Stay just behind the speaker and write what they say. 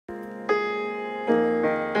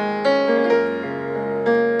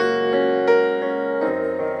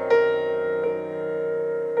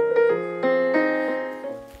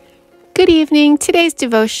Good evening. Today's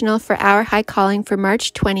devotional for Our High Calling for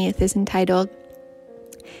March 20th is entitled,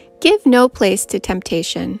 Give No Place to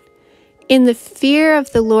Temptation. In the fear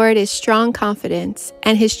of the Lord is strong confidence,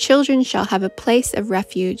 and his children shall have a place of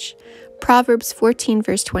refuge. Proverbs 14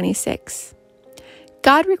 verse 26.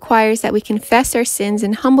 God requires that we confess our sins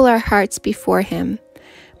and humble our hearts before him.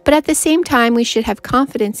 But at the same time, we should have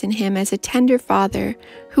confidence in him as a tender father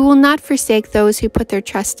who will not forsake those who put their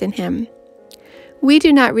trust in him. We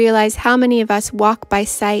do not realize how many of us walk by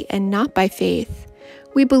sight and not by faith.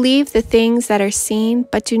 We believe the things that are seen,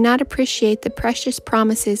 but do not appreciate the precious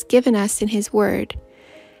promises given us in his word.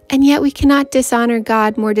 And yet we cannot dishonor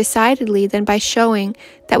God more decidedly than by showing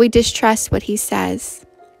that we distrust what he says.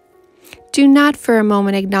 Do not for a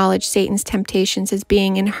moment acknowledge Satan's temptations as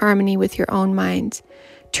being in harmony with your own mind.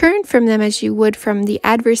 Turn from them as you would from the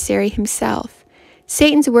adversary himself.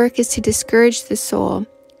 Satan's work is to discourage the soul.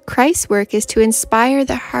 Christ's work is to inspire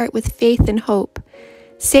the heart with faith and hope.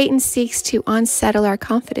 Satan seeks to unsettle our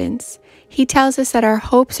confidence. He tells us that our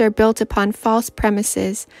hopes are built upon false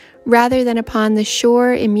premises rather than upon the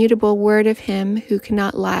sure, immutable word of him who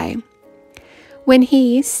cannot lie. When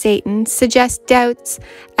he, Satan, suggests doubts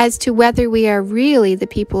as to whether we are really the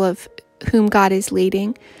people of whom God is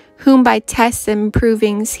leading, whom by tests and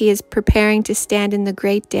provings he is preparing to stand in the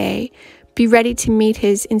great day, be ready to meet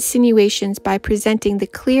his insinuations by presenting the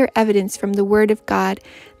clear evidence from the Word of God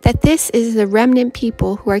that this is the remnant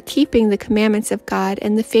people who are keeping the commandments of God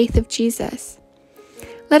and the faith of Jesus.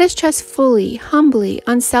 Let us trust fully, humbly,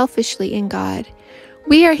 unselfishly in God.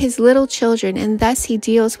 We are his little children, and thus he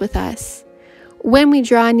deals with us. When we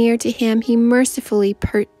draw near to him, he mercifully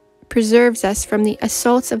preserves us from the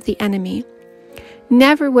assaults of the enemy.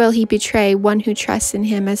 Never will he betray one who trusts in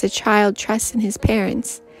him as a child trusts in his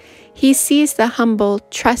parents. He sees the humble,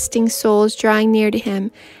 trusting souls drawing near to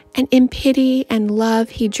him, and in pity and love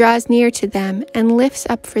he draws near to them and lifts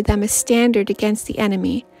up for them a standard against the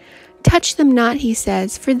enemy. Touch them not, he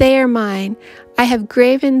says, for they are mine. I have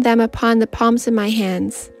graven them upon the palms of my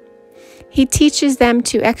hands. He teaches them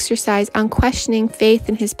to exercise unquestioning faith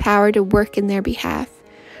in his power to work in their behalf.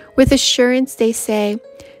 With assurance they say,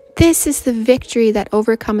 This is the victory that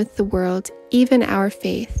overcometh the world, even our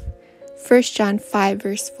faith. 1 John 5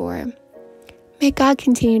 verse 4. May God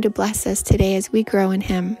continue to bless us today as we grow in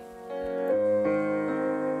him.